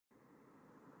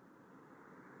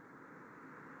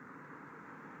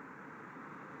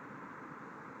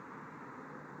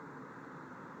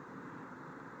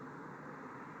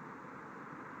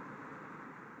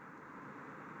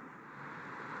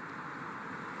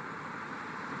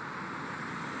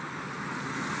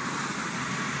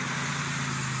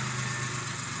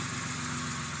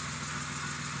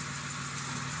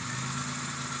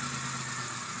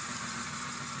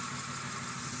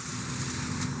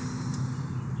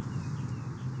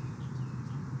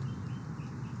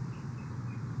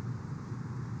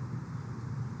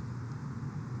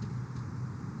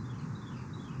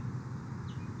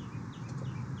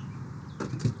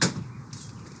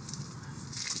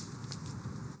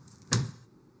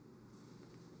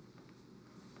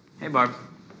Hey, Barb.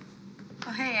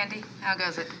 Oh, hey, Andy. How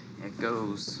goes it? It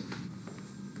goes.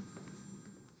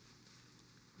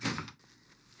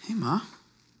 Hey, Ma.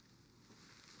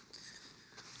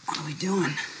 What are we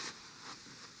doing?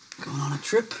 Going on a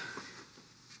trip?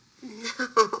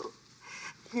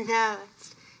 No,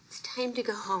 it's time to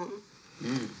go home.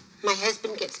 My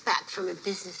husband gets back from a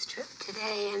business trip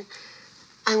today, and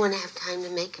I want to have time to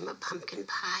make him a pumpkin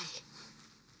pie.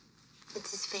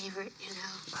 It's his favorite, you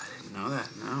know. I didn't know that,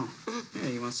 no. Yeah,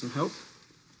 you want some help?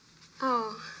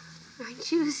 Oh,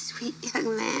 aren't you a sweet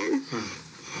young man?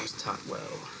 I was taught well.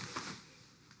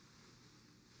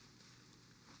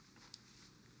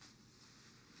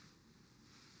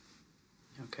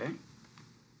 Okay.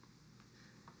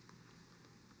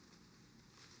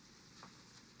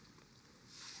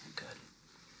 Good.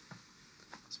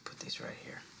 Let's put these right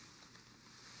here.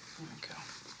 There we go.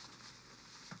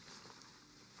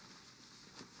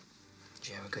 Did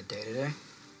you have a good day today?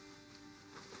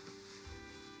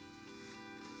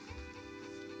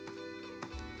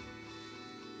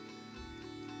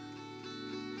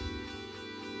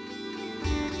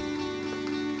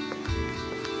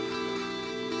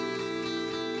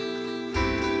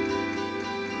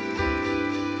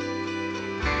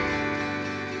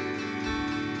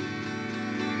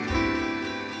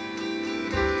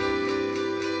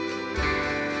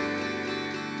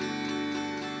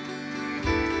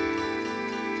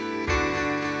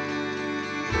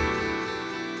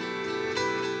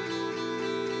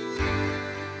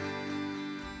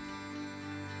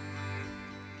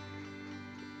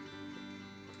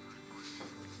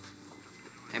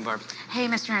 Hey, Barb. Hey,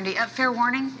 Mr. Andy. Fair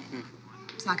warning.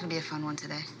 It's not going to be a fun one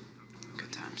today.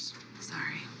 Good times.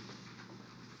 Sorry.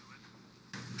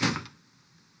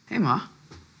 Hey, Ma.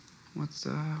 What's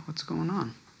going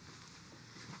on?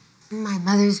 My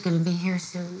mother's going to be here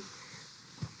soon.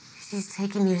 She's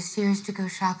taking me to Sears to go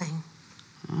shopping.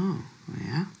 Oh,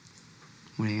 yeah?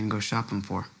 What are you gonna go shopping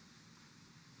for?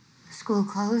 School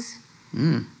clothes.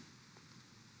 Mom,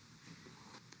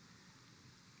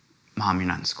 you're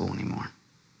not in school anymore.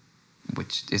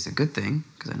 Which is a good thing,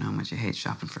 because I know how much you hate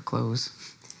shopping for clothes.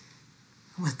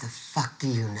 What the fuck do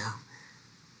you know?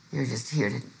 You're just here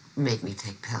to make me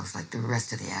take pills like the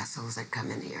rest of the assholes that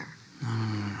come in here. No.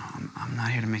 I'm not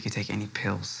here to make you take any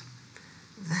pills.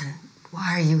 Then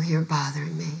why are you here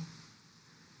bothering me?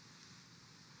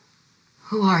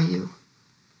 Who are you?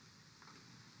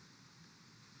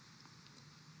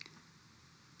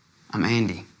 I'm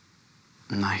Andy.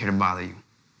 I'm not here to bother you.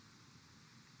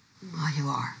 Well, you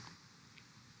are.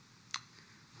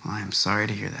 Well, I am sorry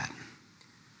to hear that.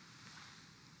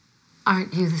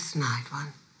 Aren't you the snide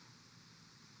one?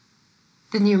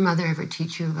 Didn't your mother ever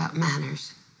teach you about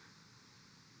manners?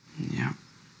 Yeah,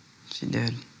 she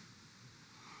did.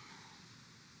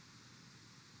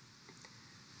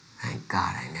 Thank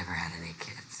God I never had any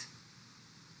kids.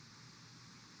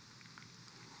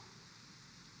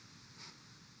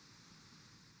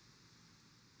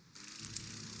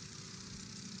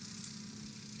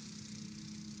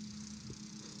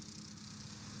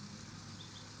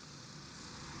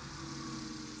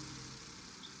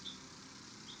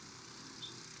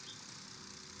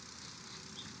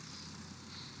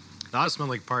 Thought it smelled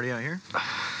like a party out here.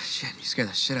 Shit, you scared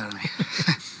the shit out of me.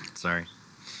 Sorry.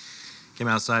 Came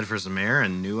outside for some air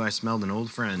and knew I smelled an old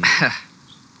friend.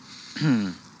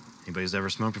 Anybody who's ever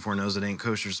smoked before knows it ain't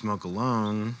kosher to smoke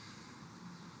alone.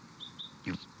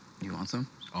 You want some?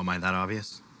 Oh, am I that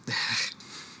obvious?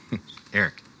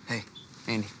 Eric. Hey,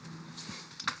 Andy.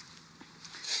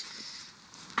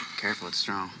 Careful, it's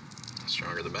strong.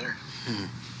 Stronger the better.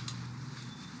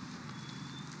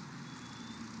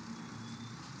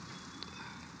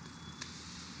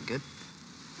 Good?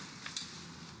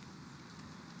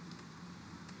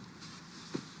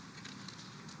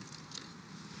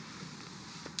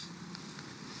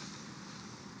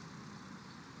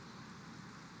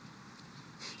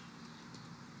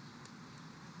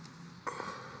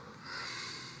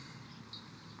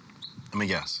 Let me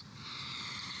guess.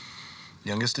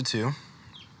 Youngest of two.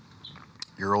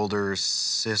 Your older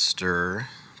sister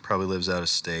probably lives out of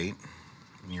state.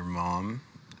 Your mom,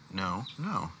 no.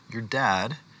 Your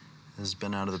dad has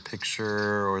been out of the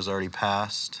picture or has already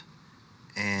passed.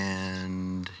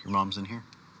 And your mom's in here.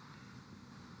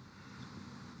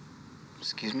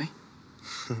 Excuse me?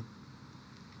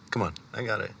 Come on, I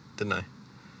got it, didn't I?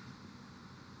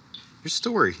 Your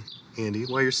story, Andy,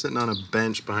 while you're sitting on a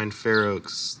bench behind Fair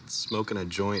Oaks, smoking a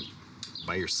joint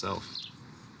by yourself.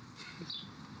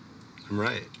 I'm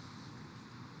right.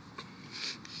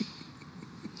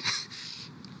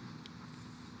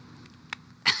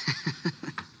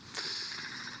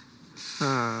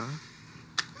 Yeah.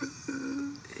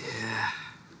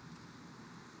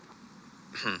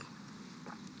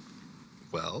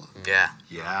 Well? Yeah.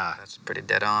 Yeah. That's pretty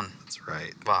dead on. That's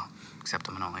right. Well, except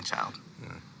I'm an only child.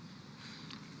 Your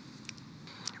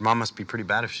mom must be pretty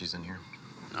bad if she's in here.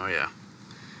 Oh, yeah.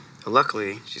 But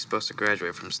luckily, she's supposed to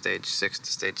graduate from stage 6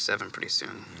 to stage 7 pretty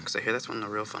soon. Because I hear that's when the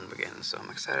real fun begins, so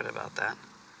I'm excited about that.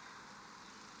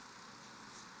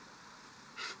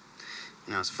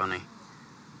 You know, it's funny.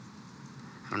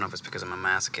 I don't know if it's because I'm a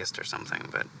masochist or something,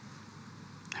 but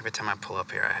every time I pull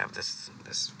up here, I have this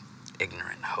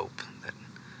ignorant hope that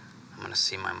I'm gonna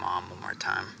see my mom one more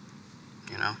time,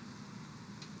 you know?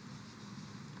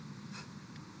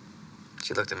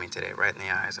 She looked at me today right in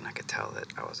the eyes, and I could tell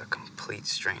that I was a complete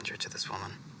stranger to this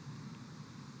woman.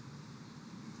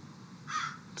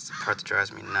 It's the part that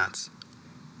drives me nuts.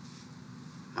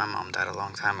 My mom died a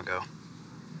long time ago.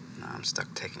 Now I'm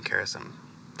stuck taking care of some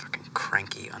fucking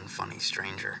cranky, unfunny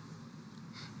stranger.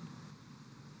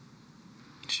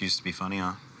 She used to be funny,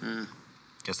 huh?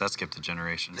 Guess that skipped a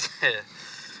generation.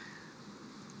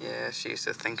 Yeah, she used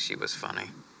to think she was funny.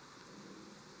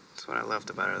 That's what I loved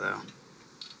about her, though.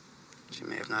 She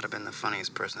may have not have been the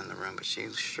funniest person in the room, but she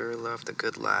sure loved a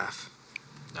good laugh.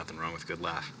 Nothing wrong with good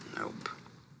laugh. Nope.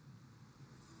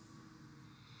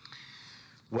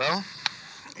 Well,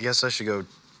 I guess I should go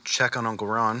check on Uncle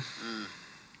Ron.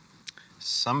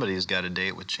 Somebody's got a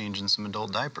date with changing some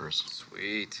adult diapers.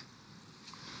 Sweet.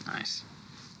 Nice.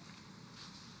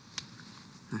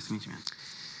 Nice to meet you, man.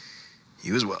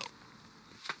 You as well.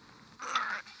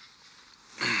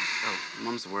 Oh,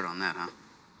 mom's the word on that, huh?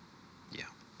 Yeah.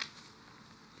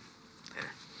 Later.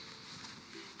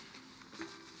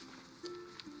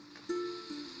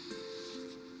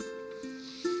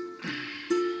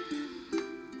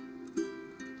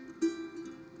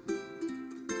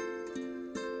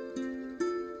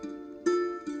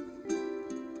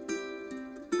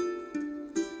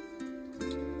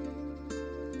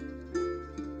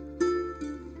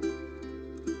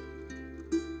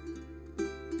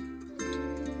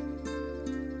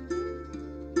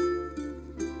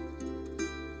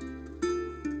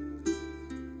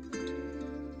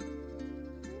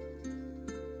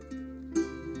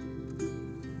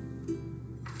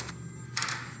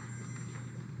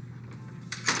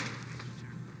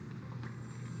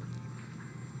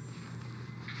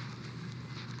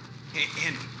 Hey,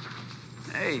 Andy.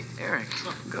 Hey, Eric.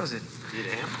 How goes it? Need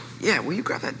a hand? Yeah, will you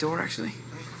grab that door, actually?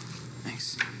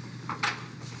 Thanks.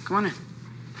 Come on in. Hey,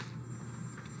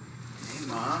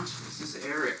 Ma. This is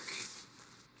Eric.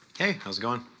 Hey, how's it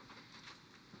going?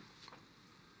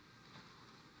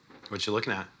 What you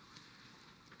looking at?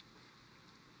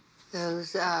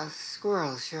 Those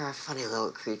squirrels sure are funny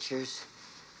little creatures.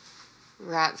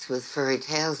 Rats with furry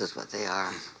tails is what they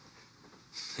are.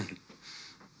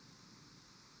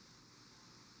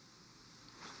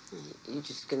 You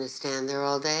just gonna stand there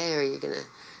all day, or are you gonna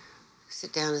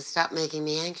sit down and stop making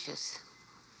me anxious?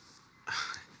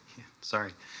 Yeah,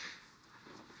 sorry.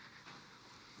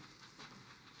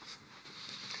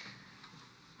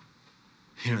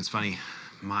 You know, it's funny.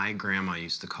 My grandma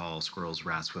used to call squirrels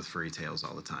rats with furry tails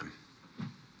all the time.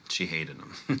 She hated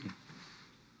them.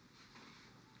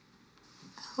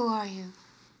 Who are you?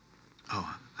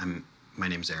 Oh, my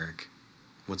name's Eric.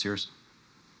 What's yours?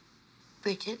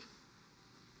 Bridget.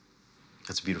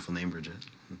 That's a beautiful name, Bridget.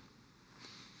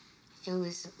 It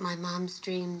was my mom's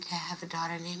dream to have a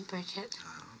daughter named Bridget.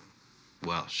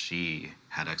 Well, she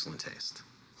had excellent taste.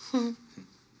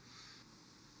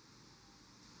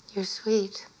 You're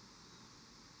sweet.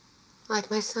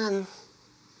 Like my son.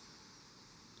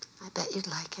 I bet you'd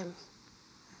like him.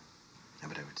 I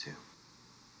bet I would too.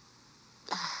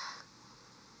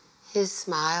 His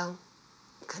smile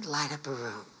could light up a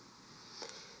room.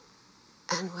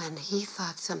 And when he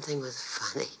thought something was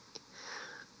funny,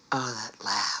 oh, that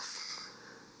laugh.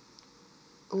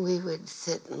 We would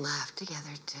sit and laugh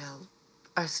together till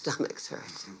our stomachs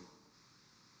hurt.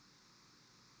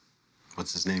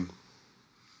 What's his name?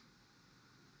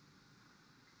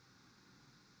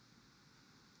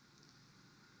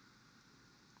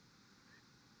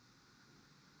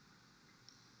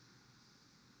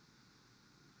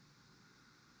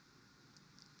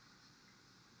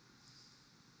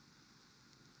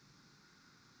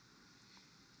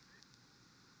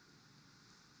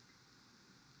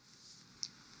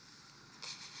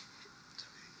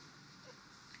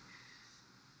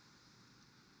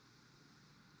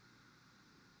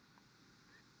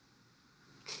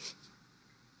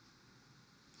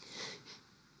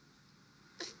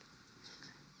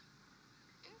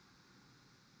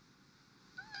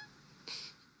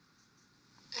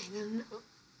 I don't know.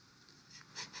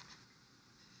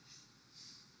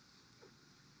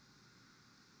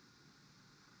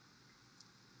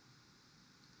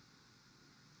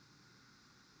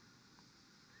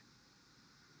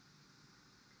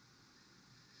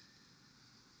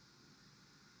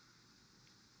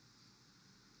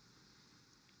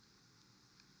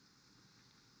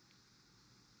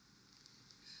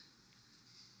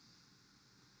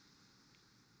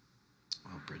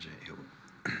 Bridget.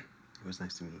 It was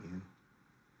nice to meet you.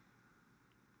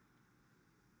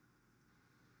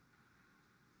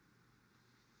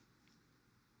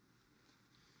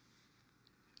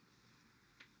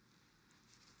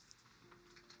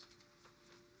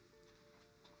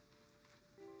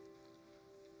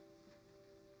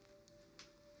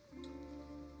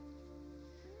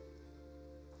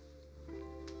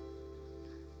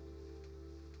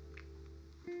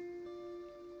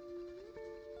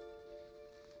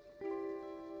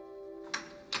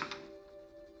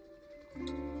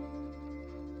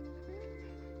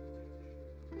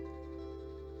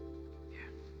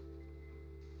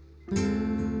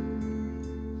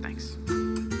 Thanks.